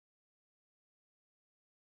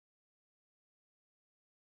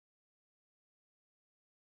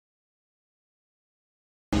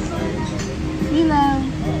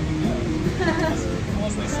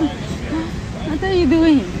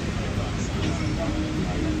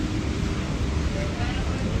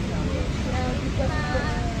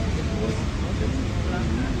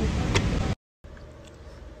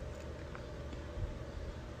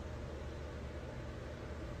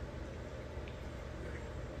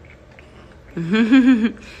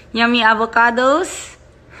Yummy avocados.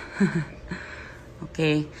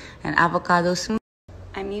 Okay, an avocado smoothie.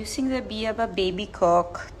 I'm using the Biaba Baby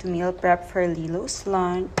Cook to meal prep for Lilo's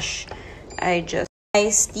lunch. I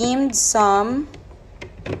steamed some.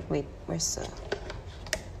 Wait, where's the?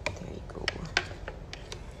 There you go.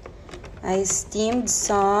 I steamed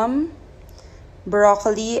some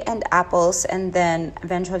broccoli and apples, and then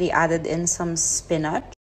eventually added in some spinach.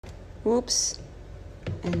 Oops.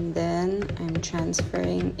 And then I'm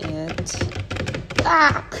transferring it.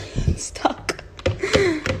 Ah! Stuck.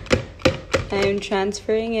 I'm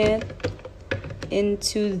transferring it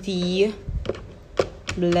into the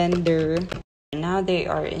blender. Now they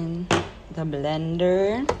are in the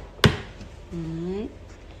blender.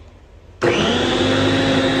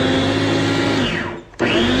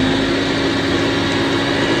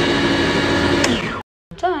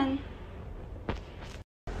 Done.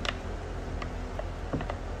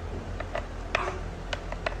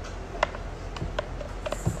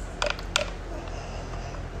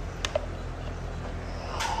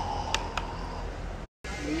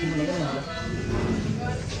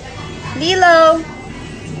 Lilo.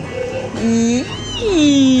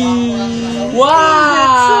 Wow!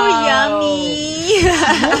 That's so yummy.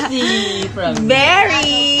 Smoothie from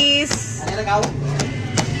Berries.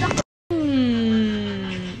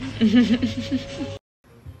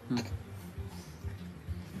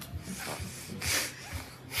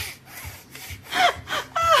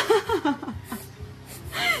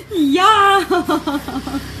 Yeah.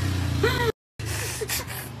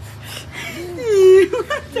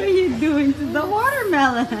 What are you doing to the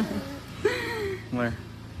watermelon? More.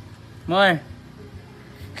 More.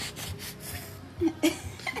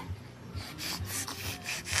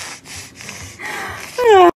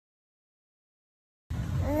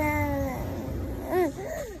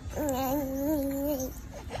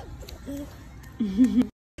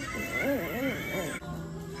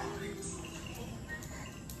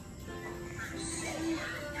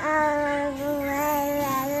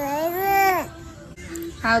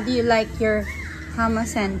 How do you like your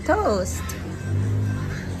hummus and toast?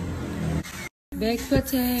 Baked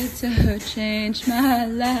potato changed my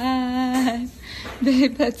life.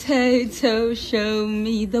 Baked potato show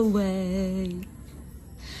me the way.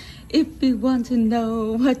 If you want to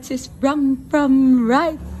know what is wrong from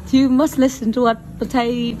right, you must listen to what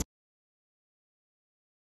potato.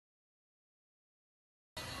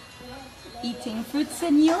 Eating fruits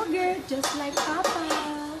and yogurt just like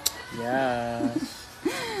Papa. Yeah.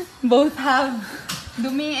 Both have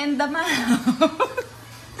dumi in the mouth.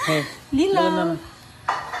 Hey. Lilo. No.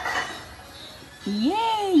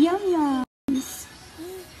 Yay, yum yums.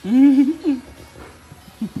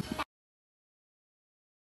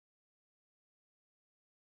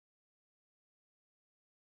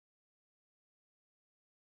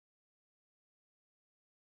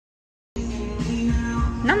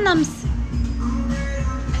 Num nums.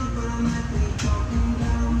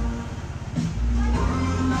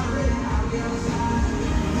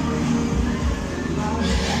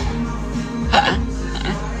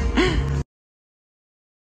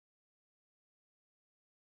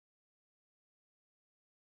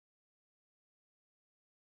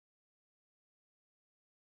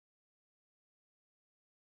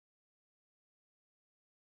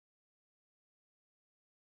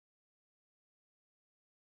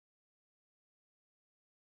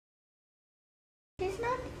 She's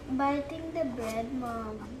not biting the bread,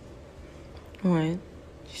 Mom. What?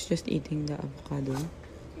 She's just eating the avocado.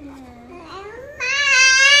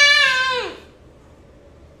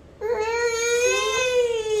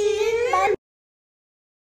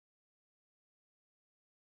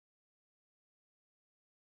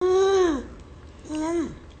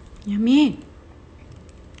 Yummy.